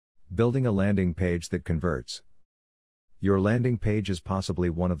Building a landing page that converts. Your landing page is possibly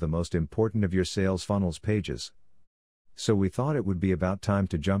one of the most important of your sales funnel's pages. So we thought it would be about time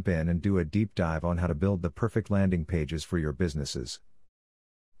to jump in and do a deep dive on how to build the perfect landing pages for your businesses.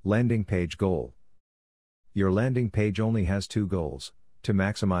 Landing page goal. Your landing page only has two goals: to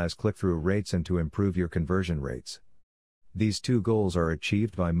maximize click-through rates and to improve your conversion rates. These two goals are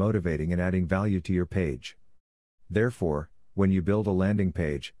achieved by motivating and adding value to your page. Therefore, when you build a landing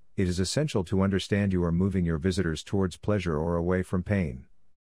page, it is essential to understand you are moving your visitors towards pleasure or away from pain.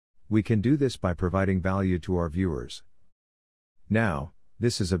 We can do this by providing value to our viewers. Now,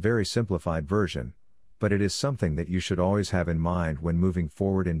 this is a very simplified version, but it is something that you should always have in mind when moving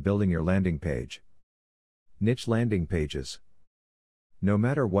forward in building your landing page. Niche landing pages. No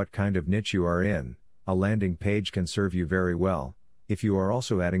matter what kind of niche you are in, a landing page can serve you very well. If you are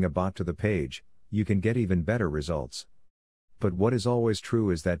also adding a bot to the page, you can get even better results. But what is always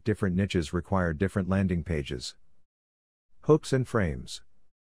true is that different niches require different landing pages. Hooks and frames.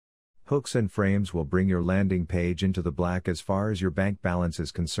 Hooks and frames will bring your landing page into the black as far as your bank balance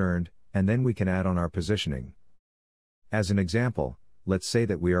is concerned, and then we can add on our positioning. As an example, let's say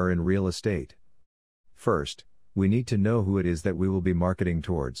that we are in real estate. First, we need to know who it is that we will be marketing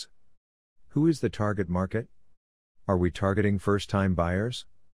towards. Who is the target market? Are we targeting first-time buyers?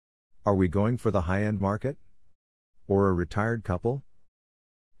 Are we going for the high-end market? Or a retired couple?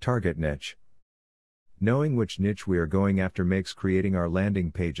 Target niche. Knowing which niche we are going after makes creating our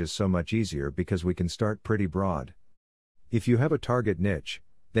landing pages so much easier because we can start pretty broad. If you have a target niche,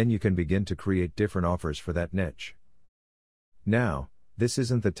 then you can begin to create different offers for that niche. Now, this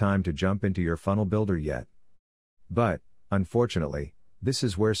isn't the time to jump into your funnel builder yet. But, unfortunately, this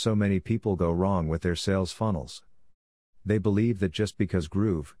is where so many people go wrong with their sales funnels. They believe that just because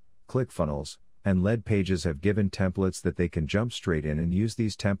Groove, ClickFunnels, and lead pages have given templates that they can jump straight in and use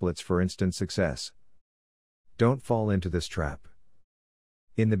these templates for instant success. Don't fall into this trap.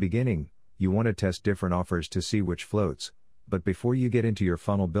 In the beginning, you want to test different offers to see which floats, but before you get into your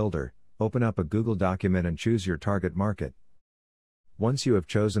funnel builder, open up a Google document and choose your target market. Once you have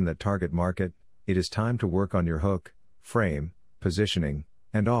chosen that target market, it is time to work on your hook, frame, positioning,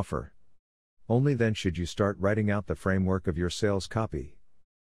 and offer. Only then should you start writing out the framework of your sales copy.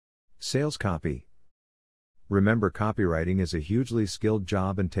 Sales copy. Remember, copywriting is a hugely skilled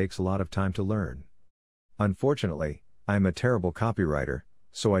job and takes a lot of time to learn. Unfortunately, I am a terrible copywriter,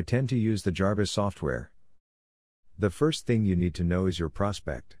 so I tend to use the Jarvis software. The first thing you need to know is your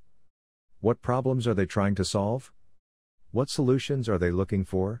prospect. What problems are they trying to solve? What solutions are they looking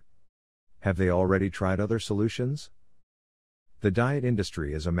for? Have they already tried other solutions? The diet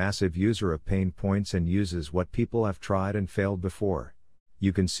industry is a massive user of pain points and uses what people have tried and failed before.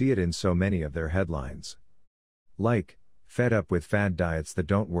 You can see it in so many of their headlines. Like, fed up with fad diets that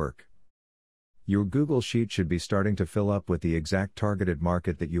don't work. Your Google Sheet should be starting to fill up with the exact targeted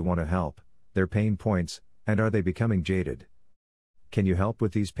market that you want to help, their pain points, and are they becoming jaded? Can you help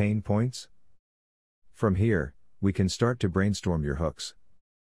with these pain points? From here, we can start to brainstorm your hooks.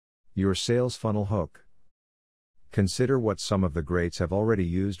 Your sales funnel hook. Consider what some of the greats have already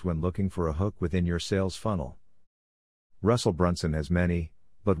used when looking for a hook within your sales funnel. Russell Brunson has many,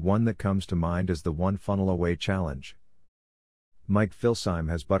 but one that comes to mind is the One Funnel Away Challenge. Mike Filsaime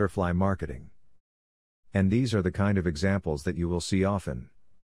has butterfly marketing. And these are the kind of examples that you will see often.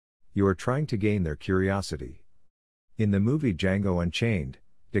 You are trying to gain their curiosity. In the movie Django Unchained,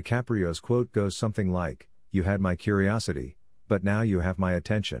 DiCaprio's quote goes something like, "You had my curiosity, but now you have my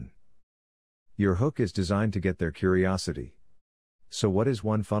attention." Your hook is designed to get their curiosity. So what is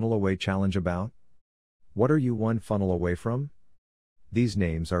One Funnel Away Challenge about? What are you one funnel away from? These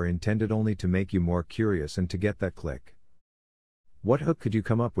names are intended only to make you more curious and to get that click. What hook could you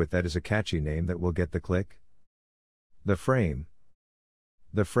come up with that is a catchy name that will get the click? The frame.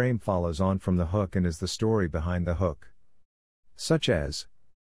 The frame follows on from the hook and is the story behind the hook. Such as,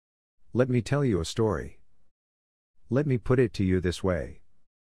 "Let me tell you a story." "Let me put it to you this way."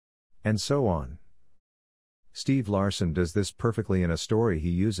 And so on. Steve Larson does this perfectly in a story he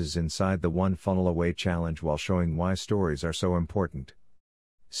uses inside the One Funnel Away Challenge while showing why stories are so important.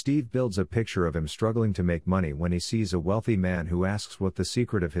 Steve builds a picture of him struggling to make money when he sees a wealthy man who asks what the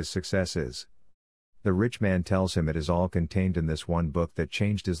secret of his success is. The rich man tells him it is all contained in this one book that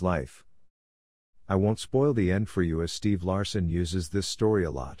changed his life. I won't spoil the end for you as Steve Larson uses this story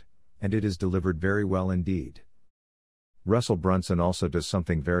a lot, and it is delivered very well indeed. Russell Brunson also does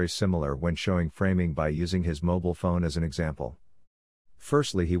something very similar when showing framing by using his mobile phone as an example.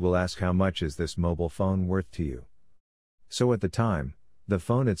 Firstly, he will ask how much is this mobile phone worth to you. So at the time, the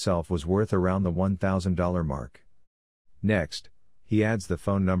phone itself was worth around the $1,000 mark. Next, He adds the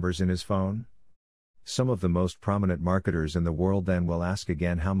phone numbers in his phone. Some of the most prominent marketers in the world then will ask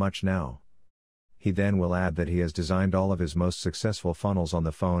again, how much now? He then will add that he has designed all of his most successful funnels on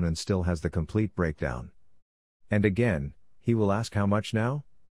the phone and still has the complete breakdown. And again, he will ask, how much now?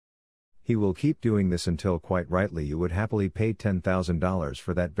 He will keep doing this until, quite rightly, you would happily pay $10,000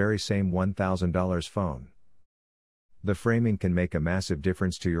 for that very same $1,000 phone. The framing can make a massive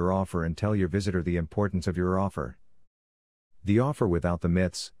difference to your offer and tell your visitor the importance of your offer. The offer without the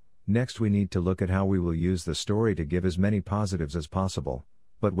myths. Next, we need to look at how we will use the story to give as many positives as possible,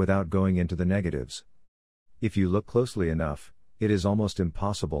 but without going into the negatives. If you look closely enough, it is almost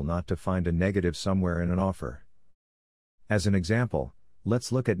impossible not to find a negative somewhere in an offer. As an example,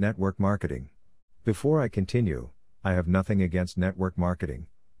 let's look at network marketing. Before I continue, I have nothing against network marketing,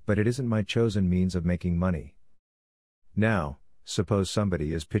 but it isn't my chosen means of making money. Now, suppose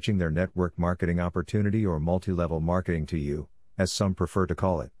somebody is pitching their network marketing opportunity or multi-level marketing to you, as some prefer to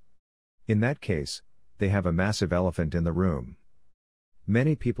call it. In that case, they have a massive elephant in the room.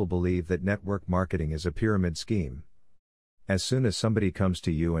 Many people believe that network marketing is a pyramid scheme. As soon as somebody comes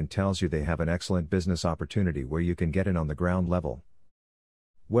to you and tells you they have an excellent business opportunity where you can get in on the ground level,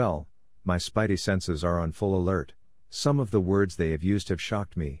 well, my spidey senses are on full alert. Some of the words they have used have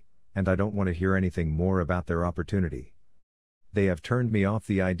shocked me, and I don't want to hear anything more about their opportunity. They have turned me off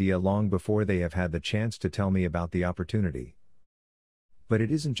the idea long before they have had the chance to tell me about the opportunity. But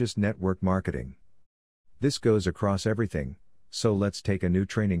it isn't just network marketing. This goes across everything, so let's take a new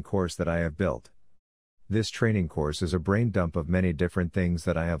training course that I have built. This training course is a brain dump of many different things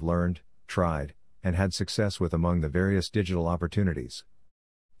that I have learned, tried, and had success with among the various digital opportunities.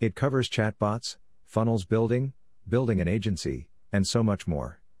 It covers chatbots, funnels building, building an agency, and so much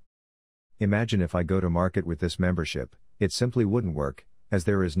more. Imagine if I go to market with this membership, it simply wouldn't work, as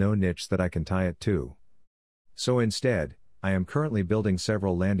there is no niche that I can tie it to. So instead, I am currently building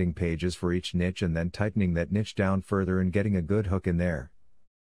several landing pages for each niche and then tightening that niche down further and getting a good hook in there.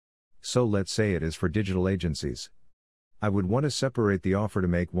 So let's say it is for digital agencies. I would want to separate the offer to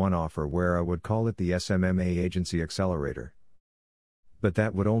make one offer where I would call it the SMMA Agency Accelerator. But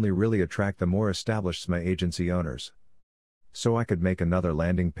that would only really attract the more established SMA agency owners. So I could make another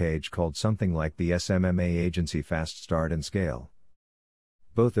landing page called something like the SMMA Agency Fast Start and Scale.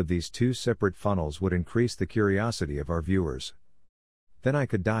 Both of these two separate funnels would increase the curiosity of our viewers. Then I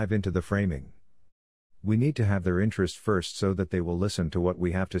could dive into the framing. We need to have their interest first so that they will listen to what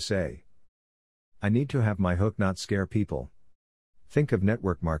we have to say. I need to have my hook not scare people. Think of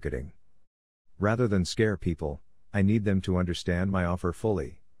network marketing. Rather than scare people, I need them to understand my offer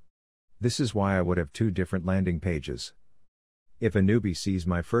fully. This is why I would have two different landing pages. If a newbie sees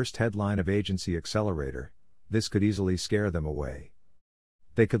my first headline of Agency Accelerator, this could easily scare them away.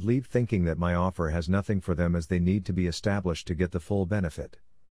 They could leave thinking that my offer has nothing for them as they need to be established to get the full benefit.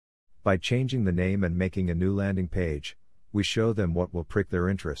 By changing the name and making a new landing page, we show them what will prick their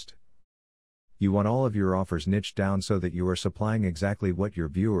interest. You want all of your offers niched down so that you are supplying exactly what your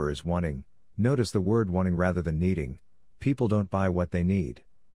viewer is wanting. Notice the word wanting rather than needing. People don't buy what they need.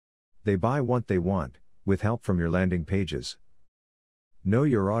 They buy what they want, with help from your landing pages. Know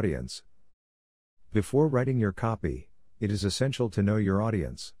your audience. Before writing your copy, it is essential to know your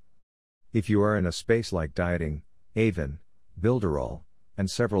audience. If you are in a space like dieting, Avon, Builderall, and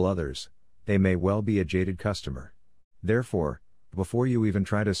several others, they may well be a jaded customer. Therefore, before you even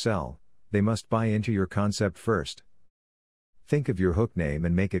try to sell, they must buy into your concept first. Think of your hook name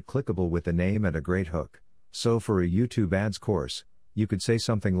and make it clickable with the name and a great hook. So for a YouTube ads course, you could say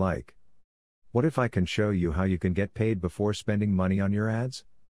something like, "What if I can show you how you can get paid before spending money on your ads?"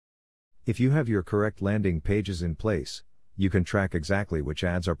 If you have your correct landing pages in place, you can track exactly which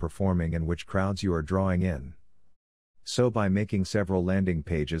ads are performing and which crowds you are drawing in. So by making several landing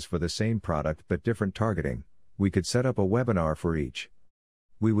pages for the same product but different targeting, we could set up a webinar for each.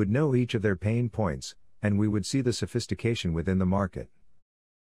 We would know each of their pain points, and we would see the sophistication within the market.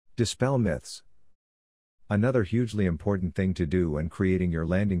 Dispel myths. Another hugely important thing to do when creating your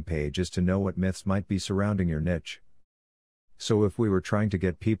landing page is to know what myths might be surrounding your niche. So if we were trying to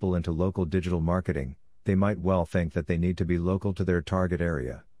get people into local digital marketing, they might well think that they need to be local to their target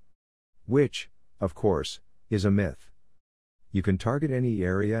area. Which, of course, is a myth. You can target any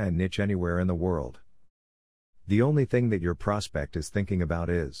area and niche anywhere in the world. The only thing that your prospect is thinking about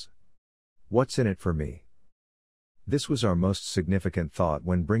is, what's in it for me? This was our most significant thought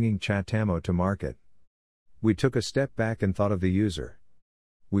when bringing Chatamo to market. We took a step back and thought of the user.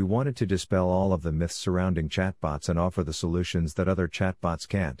 We wanted to dispel all of the myths surrounding chatbots and offer the solutions that other chatbots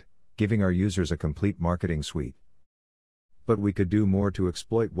can't, giving our users a complete marketing suite. But we could do more to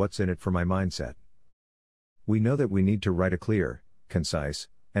exploit what's in it for my mindset. We know that we need to write a clear, concise,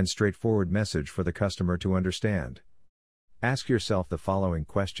 and straightforward message for the customer to understand. Ask yourself the following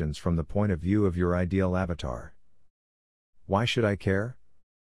questions from the point of view of your ideal avatar. Why should I care?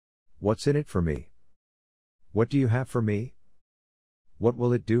 What's in it for me? What do you have for me? What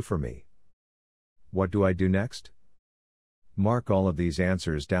will it do for me? What do I do next? Mark all of these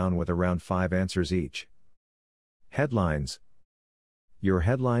answers down with around 5 answers each. Headlines. Your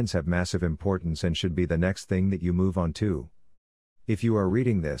headlines have massive importance and should be the next thing that you move on to. If you are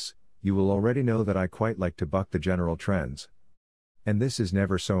reading this, you will already know that I quite like to buck the general trends. And this is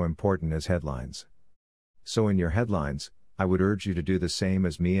never so important as headlines. So in your headlines, I would urge you to do the same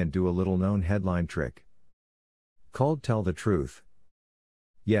as me and do a little known headline trick called Tell the Truth.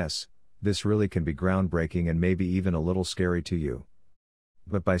 Yes, this really can be groundbreaking and maybe even a little scary to you.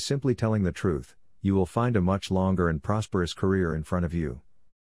 But by simply telling the truth, you will find a much longer and prosperous career in front of you.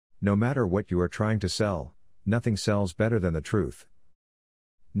 No matter what you are trying to sell, nothing sells better than the truth.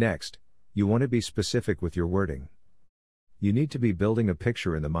 Next, you want to be specific with your wording. You need to be building a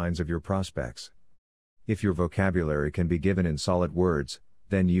picture in the minds of your prospects. If your vocabulary can be given in solid words,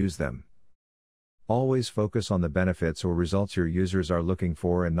 then use them. Always focus on the benefits or results your users are looking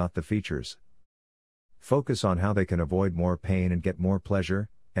for and not the features. Focus on how they can avoid more pain and get more pleasure,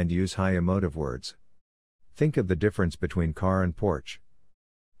 and use high emotive words. Think of the difference between car and porch,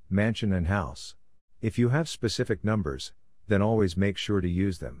 mansion and house. If you have specific numbers, then always make sure to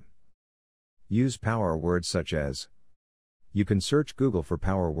use them. Use power words such as, you can search Google for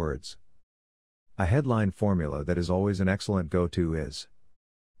power words. A headline formula that is always an excellent go-to is,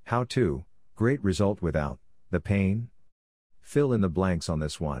 how to, great result without, the pain? Fill in the blanks on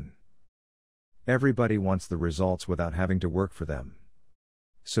this one. Everybody wants the results without having to work for them.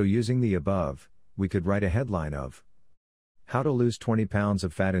 So using the above, we could write a headline of, how to lose 20 pounds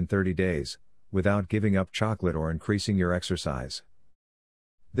of fat in 30 days, without giving up chocolate or increasing your exercise.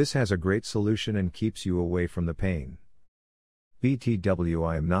 This has a great solution and keeps you away from the pain. BTW,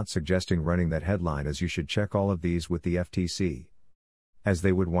 I am not suggesting running that headline, as you should check all of these with the FTC, as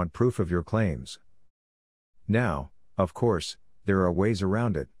they would want proof of your claims. Now, of course, there are ways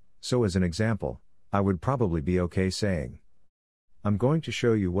around it, so as an example, I would probably be okay saying, I'm going to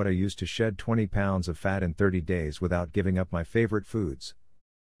show you what I used to shed 20 pounds of fat in 30 days without giving up my favorite foods.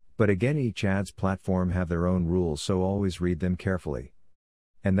 But again, each ads platform have their own rules, so always read them carefully.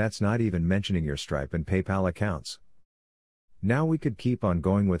 And that's not even mentioning your Stripe and PayPal accounts. Now we could keep on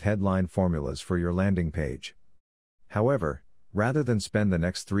going with headline formulas for your landing page. However, rather than spend the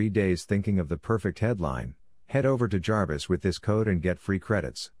next 3 days thinking of the perfect headline, head over to Jarvis with this code and get free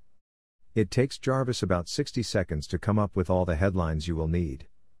credits. It takes Jarvis about 60 seconds to come up with all the headlines you will need.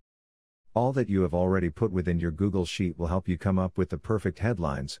 All that you have already put within your Google Sheet will help you come up with the perfect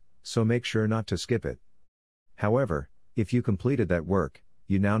headlines, so make sure not to skip it. However, if you completed that work,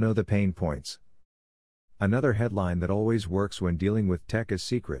 you now know the pain points. Another headline that always works when dealing with tech is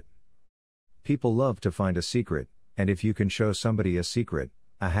secret. People love to find a secret, and if you can show somebody a secret,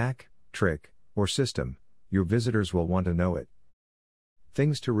 a hack, trick, or system, your visitors will want to know it.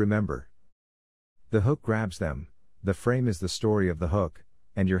 Things to remember. The hook grabs them, the frame is the story of the hook,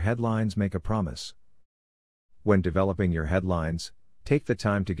 and your headlines make a promise. When developing your headlines, take the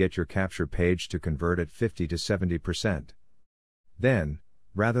time to get your capture page to convert at 50 to 70%. Then,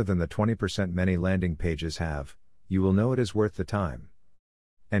 rather than the 20% many landing pages have, you will know it is worth the time.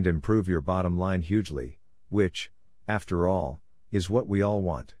 And improve your bottom line hugely, which, after all, is what we all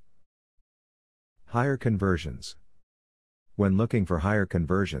want. Higher conversions. When looking for higher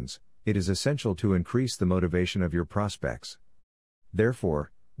conversions, it is essential to increase the motivation of your prospects.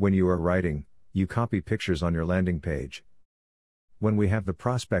 Therefore, when you are writing, you copy pictures on your landing page. When we have the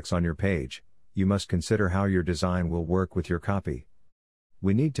prospects on your page, you must consider how your design will work with your copy.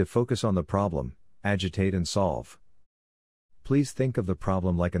 We need to focus on the problem, agitate and solve. Please think of the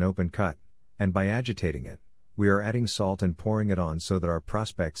problem like an open cut, and by agitating it, we are adding salt and pouring it on so that our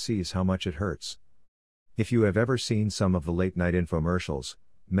prospect sees how much it hurts. If you have ever seen some of the late-night infomercials,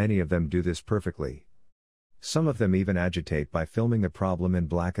 many of them do this perfectly. Some of them even agitate by filming the problem in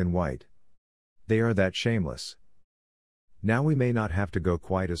black and white. They are that shameless. Now we may not have to go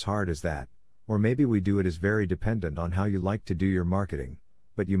quite as hard as that, or maybe we do. It is very dependent on how you like to do your marketing,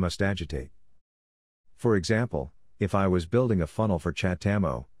 but you must agitate. For example, if I was building a funnel for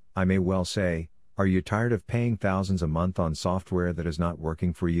Chatamo, I may well say, are you tired of paying thousands a month on software that is not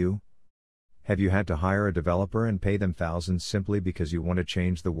working for you? Have you had to hire a developer and pay them thousands simply because you want to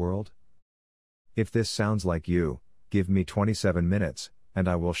change the world? If this sounds like you, give me 27 minutes, and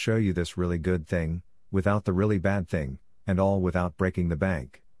I will show you this really good thing, without the really bad thing, and all without breaking the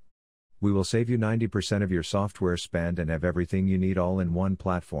bank. We will save you 90% of your software spend and have everything you need all in one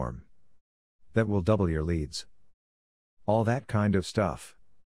platform. That will double your leads. All that kind of stuff.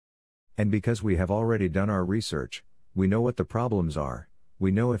 And because we have already done our research, we know what the problems are, we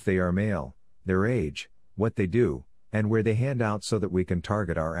know if they are male, their age, what they do, and where they hand out so that we can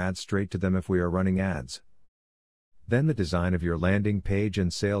target our ads straight to them if we are running ads. Then the design of your landing page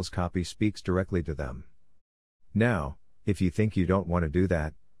and sales copy speaks directly to them. Now, if you think you don't want to do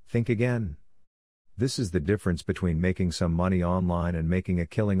that, think again. This is the difference between making some money online and making a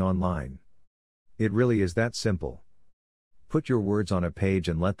killing online. It really is that simple. Put your words on a page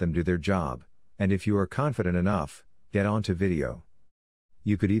and let them do their job, and if you are confident enough, get onto video.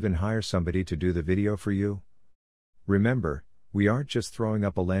 You could even hire somebody to do the video for you. Remember, we aren't just throwing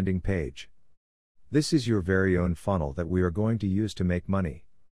up a landing page. This is your very own funnel that we are going to use to make money.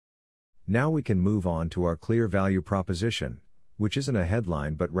 Now we can move on to our clear value proposition, which isn't a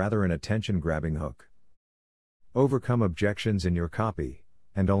headline but rather an attention-grabbing hook. Overcome objections in your copy,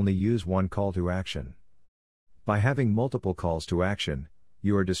 and only use one call to action. By having multiple calls to action,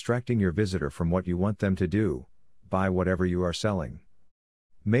 you are distracting your visitor from what you want them to do, buy whatever you are selling.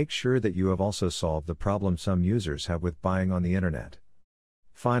 Make sure that you have also solved the problem some users have with buying on the internet.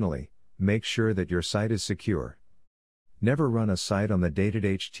 Finally, make sure that your site is secure. Never run a site on the dated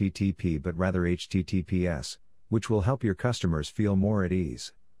HTTP but rather HTTPS, which will help your customers feel more at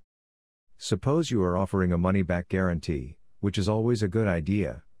ease. Suppose you are offering a money-back guarantee, which is always a good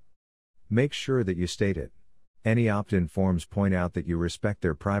idea. Make sure that you state it. Any opt-in forms point out that you respect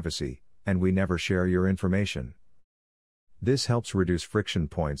their privacy, and we never share your information. This helps reduce friction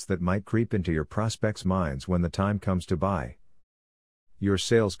points that might creep into your prospects' minds when the time comes to buy. Your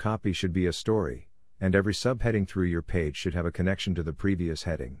sales copy should be a story, and every subheading through your page should have a connection to the previous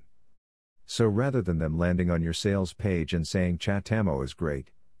heading. So rather than them landing on your sales page and saying Chatamo is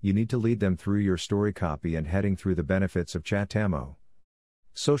great, you need to lead them through your story copy and heading through the benefits of Chatamo.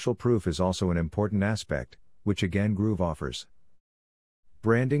 Social proof is also an important aspect, which again Groove offers.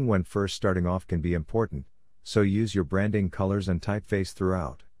 Branding when first starting off can be important, so use your branding colors and typeface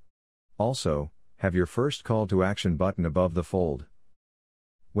throughout. Also, have your first call to action button above the fold.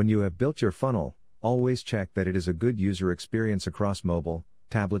 When you have built your funnel, always check that it is a good user experience across mobile,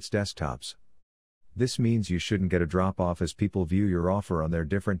 tablets, desktops. This means you shouldn't get a drop-off as people view your offer on their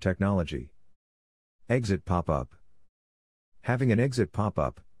different technology. Exit pop-up. Having an exit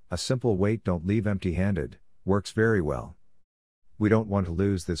pop-up, a simple wait don't leave empty-handed, works very well. We don't want to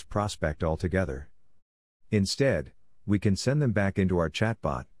lose this prospect altogether. Instead, we can send them back into our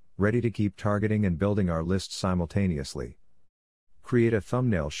chatbot, ready to keep targeting and building our list simultaneously. Create a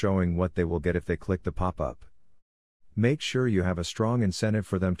thumbnail showing what they will get if they click the pop-up. Make sure you have a strong incentive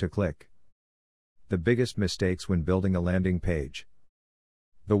for them to click. The biggest mistakes when building a landing page.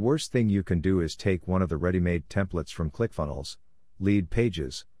 The worst thing you can do is take one of the ready-made templates from ClickFunnels, Lead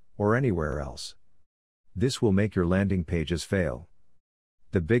Pages, or anywhere else. This will make your landing pages fail.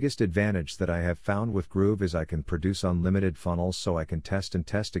 The biggest advantage that I have found with Groove is I can produce unlimited funnels so I can test and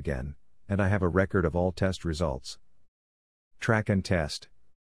test again, and I have a record of all test results. Track and test.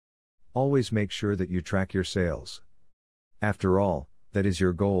 Always make sure that you track your sales. After all, that is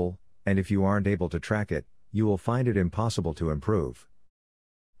your goal, and if you aren't able to track it, you will find it impossible to improve.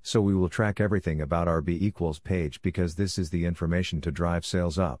 So we will track everything about our B equals page because this is the information to drive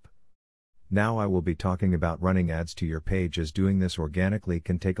sales up. Now I will be talking about running ads to your page as doing this organically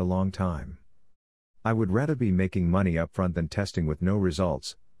can take a long time. I would rather be making money upfront than testing with no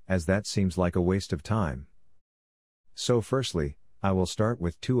results, as that seems like a waste of time. So firstly, I will start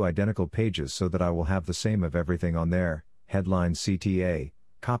with 2 identical pages so that I will have the same of everything on there, headline CTA,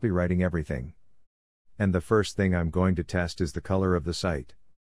 copywriting everything. And the first thing I'm going to test is the color of the site.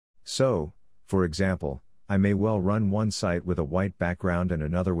 So, for example, I may well run one site with a white background and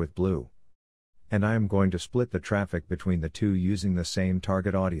another with blue. And I am going to split the traffic between the two using the same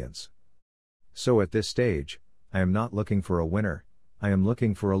target audience. So at this stage, I am not looking for a winner, I am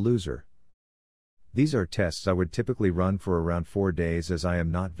looking for a loser. These are tests I would typically run for around 4 days as I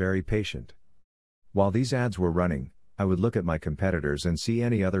am not very patient. While these ads were running, I would look at my competitors and see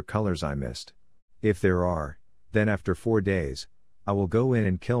any other colors I missed. If there are, then after 4 days, I will go in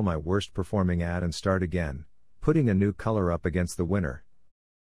and kill my worst performing ad and start again, putting a new color up against the winner.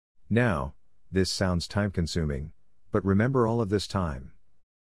 Now, this sounds time consuming, but remember all of this time.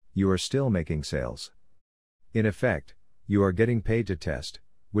 You are still making sales. In effect, you are getting paid to test,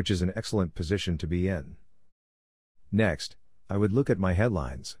 which is an excellent position to be in. Next, I would look at my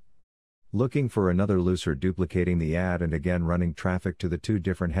headlines. Looking for another loser duplicating the ad and again running traffic to the 2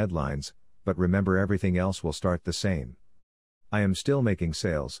 different headlines, but remember everything else will start the same. I am still making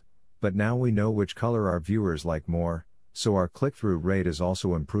sales, But now we know which color our viewers like more, so our click-through rate is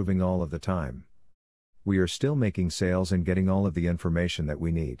also improving all of the time. We are still making sales and getting all of the information that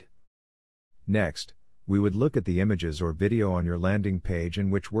we need. Next, we would look at the images or video on your landing page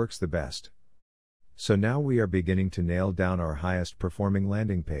and which works the best. So now we are beginning to nail down our highest performing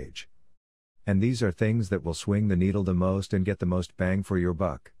landing page. And these are things that will swing the needle the most and get the most bang for your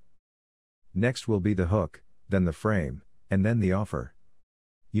buck. Next will be the hook, then the frame, and then the offer.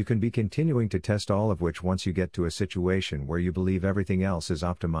 You can be continuing to test all of which once you get to a situation where you believe everything else is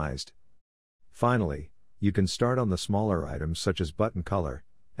optimized. Finally, you can start on the smaller items such as button color,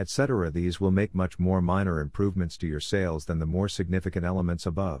 etc. These will make much more minor improvements to your sales than the more significant elements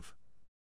above.